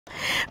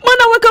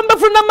Mana, welcome back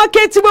from the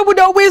market where we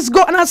always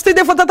go and I stay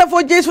there for Tata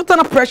for James with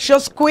a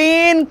precious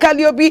queen,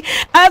 Calliope.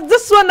 As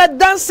this one, a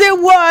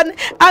dancing one,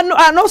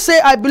 I know say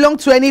I belong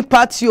to any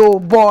party, oh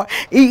boy.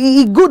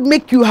 It good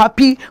make you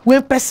happy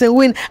when person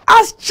win.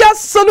 As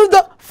just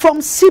Soludo from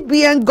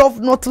CBN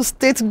governor to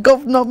state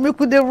governor, make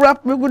with the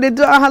rap, make with the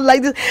do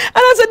like this. And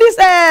also this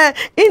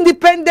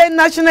independent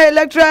National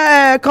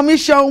Electoral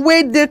Commission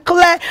will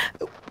declare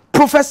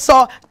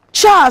Professor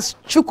Charles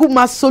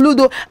Chukwuma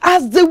Soludo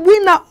as the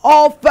winner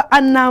of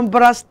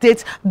Anambra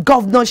State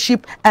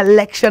governorship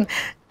election.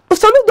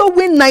 Soludo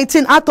win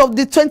 19 out of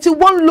the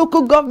 21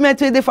 local government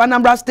for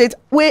Anambra State,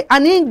 where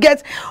and he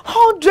get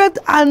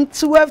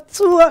 112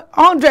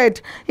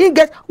 200. He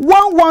get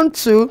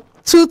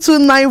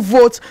 112,229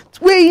 votes.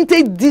 Where he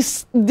take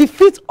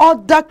defeat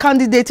other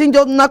candidates, he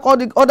just knock all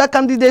the other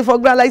candidates for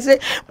ground. Like say,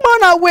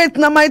 man, wait,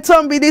 now my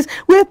turn be this.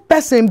 Where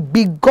person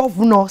be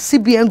governor,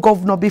 CBN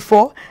governor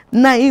before,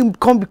 now he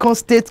become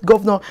state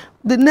governor.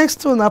 The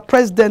next one, a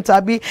president, I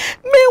be.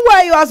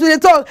 Meanwhile, you as we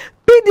talk,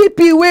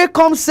 PDP will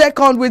come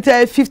second with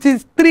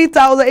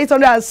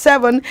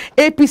 53,807.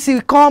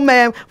 APC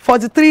come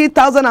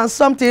 43,000 and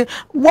something.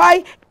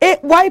 Why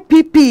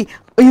YPP?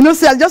 You know,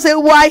 say I just say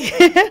why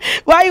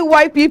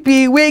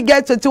YPP we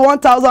get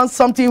 21,000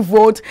 something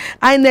vote.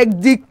 INEC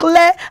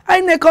declare,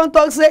 INEC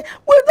contact say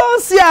we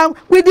don't see him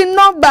with the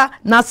number.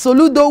 Now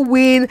Soludo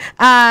win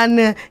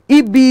and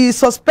it be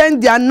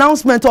suspend the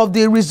announcement of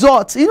the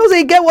results. You know,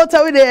 they get what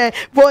away there.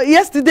 But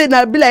yesterday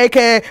now be like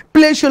a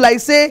play show, like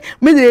say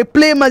me they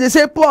play man, they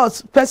say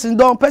pause. Person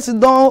don't play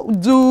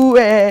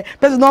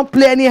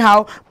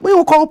anyhow. We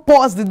will come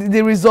pause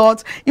the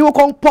results. You will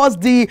come pause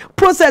the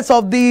process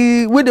of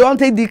the way they want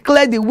to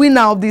declare the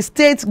winner of the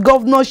state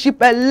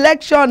governorship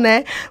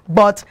election,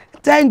 but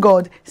thank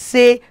God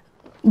say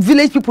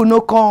village people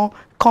no come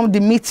the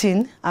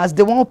meeting as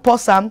they want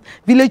pause them.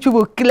 Village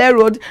people clear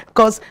road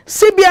because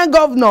CBN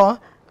governor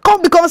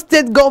come become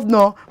state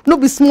governor, no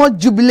be small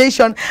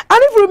jubilation. And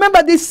if you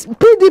remember this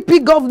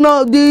PDP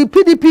governor, the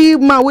PDP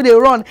man where they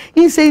run,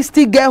 he say he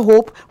still get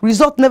hope.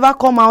 Result never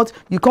come out,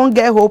 you can't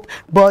get hope,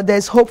 but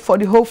there's hope for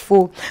the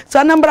hopeful.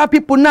 So a number of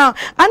people now,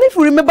 and if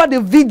you remember the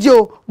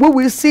video where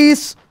we see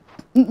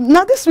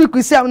now this week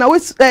we say now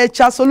with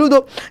Charles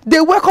Soludo, they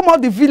welcome all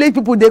the village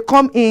people. They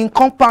come in,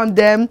 compound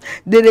them,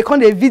 they come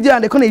the video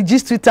and they come the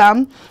gist with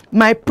them.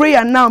 My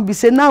prayer now be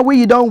say now when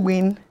you don't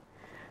win,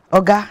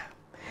 Oga,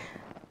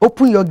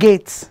 open your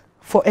gates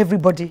for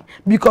everybody,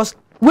 because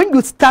when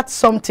you start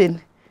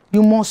something,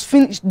 you must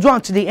finish do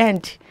to the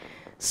end.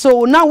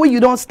 So now when you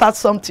don't start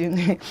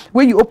something,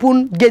 when you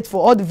open gate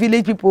for all the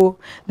village people,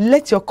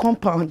 let your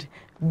compound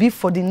be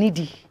for the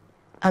needy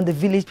and the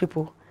village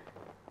people.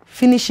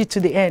 Finish it to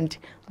the end.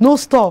 No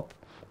stop.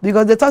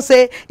 Because they talk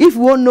say if you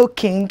want no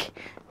king,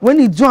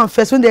 when you do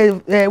first, when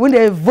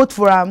they vote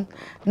for him,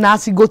 now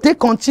as he go take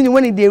continue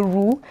when they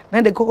rule,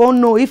 then they go, oh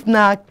no, if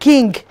now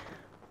king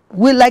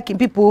we liking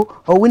people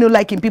or we don't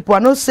liking people. I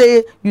don't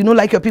say you don't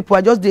like your people,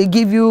 I just they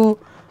give you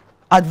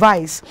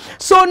advice.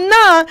 So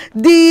now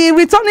the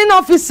returning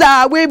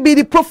officer will be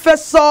the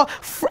Professor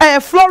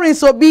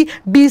Florence Obi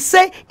be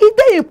say it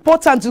is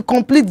important to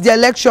complete the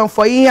election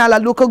for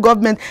Ihiala local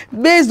government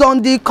based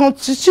on the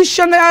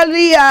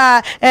constitutionally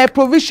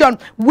provision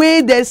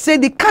where they say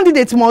the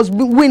candidate must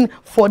win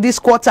for this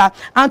quarter,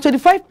 and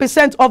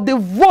 25% of the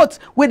vote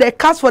where they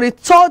cast for the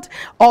third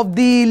of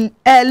the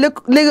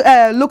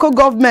local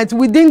government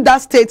within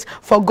that state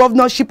for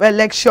governorship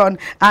election.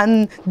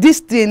 And this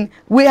thing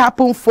will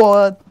happen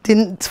for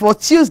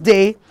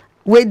Tuesday,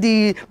 where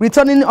the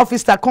returning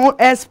officer can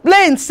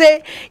explain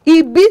say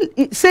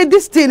say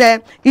this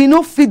thing he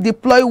no fit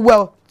deploy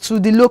well to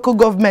the local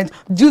government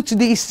due to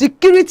the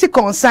security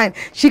concern.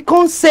 She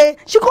can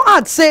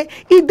add say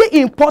it is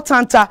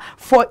important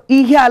for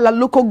Ihiala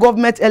local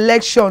government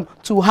election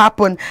to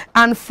happen,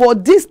 and for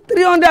this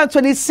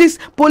 326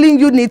 polling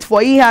units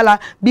for Ihiala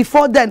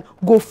before then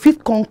go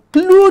fit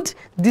conclude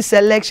this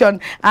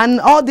election, and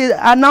all the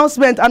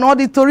announcement and all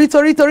the tori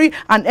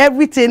and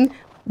everything.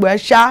 Well,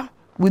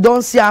 we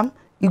don't see them,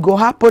 it go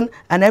happen,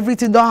 and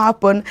everything don't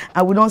happen,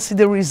 and we don't see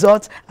the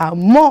results, and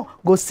more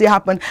go see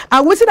happen.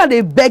 And we see that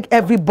they beg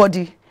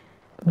everybody,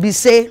 be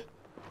say,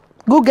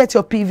 go get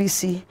your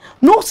PVC.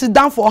 No sit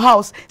down for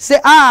house, say,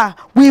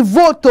 we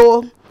vote,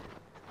 oh,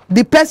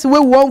 the person we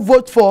won't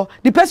vote for,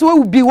 the person we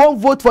will be won't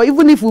vote for,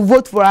 even if we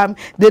vote for them,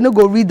 they no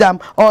go read them,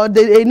 or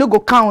they no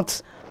go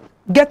count.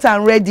 Get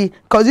them ready,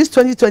 because this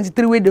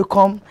 2023 way they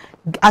come,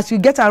 as we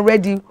get them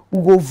ready,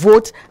 we go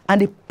vote, and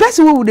the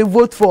person we will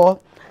vote for,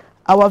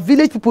 our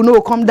village people know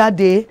will come that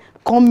day,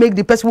 come make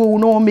the person who will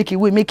not make it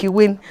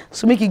win.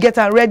 So make it get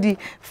them ready.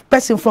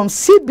 Person from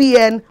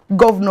CBN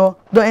governor,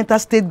 don't enter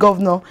state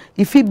governor.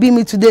 If he be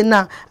me today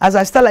now, as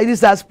I start like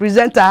this as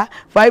presenter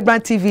for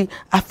iBrandTV,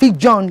 I feel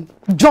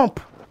jump,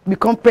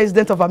 become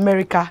president of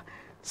America.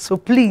 So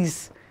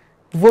please,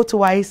 vote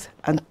wise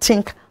and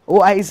think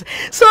wise.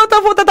 So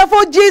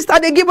for gist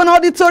and they give an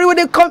auditory when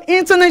they come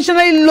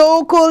internationally,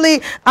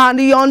 locally, and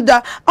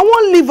yonder. I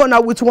want to leave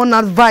on with one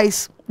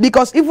advice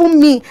because even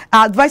me,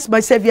 I advised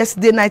myself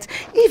yesterday night,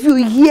 if you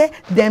hear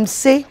them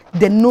say,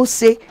 they no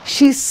say,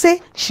 she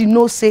say, she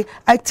no say,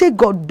 I take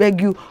God beg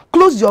you,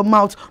 close your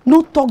mouth,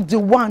 no talk the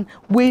one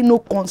way no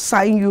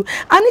concern you.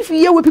 And if you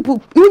hear where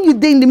people, when you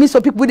dey in the midst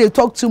of people, they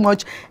talk too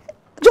much,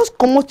 just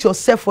comot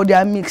yourself for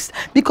their mix.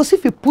 Because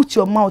if you put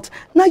your mouth,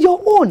 now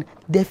your own,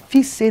 the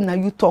feel say now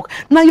you talk.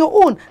 Now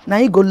your own, now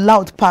you go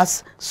loud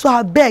pass. So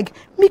I beg,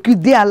 make you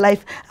dey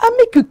alive and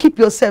make you keep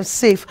yourself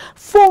safe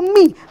for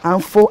me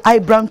and for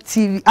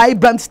iBrandTV.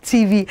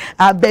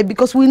 I beg,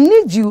 because we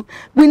need you,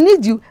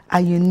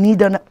 and you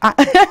need an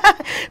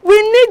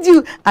we need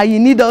you and you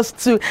need us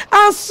too.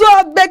 And so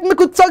I beg, me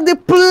could talk the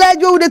pledge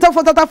where we dey talk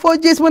for 34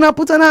 days when I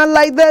put on her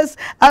like this.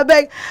 I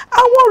beg, I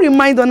want to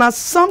remind on us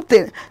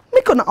something.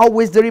 Make on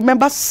always dey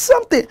remember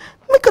something.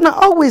 Make on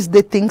always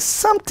dey think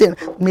something.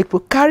 Make we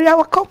carry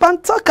our cup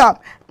and talk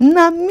up.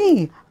 Na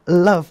me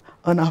love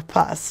on our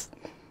pass.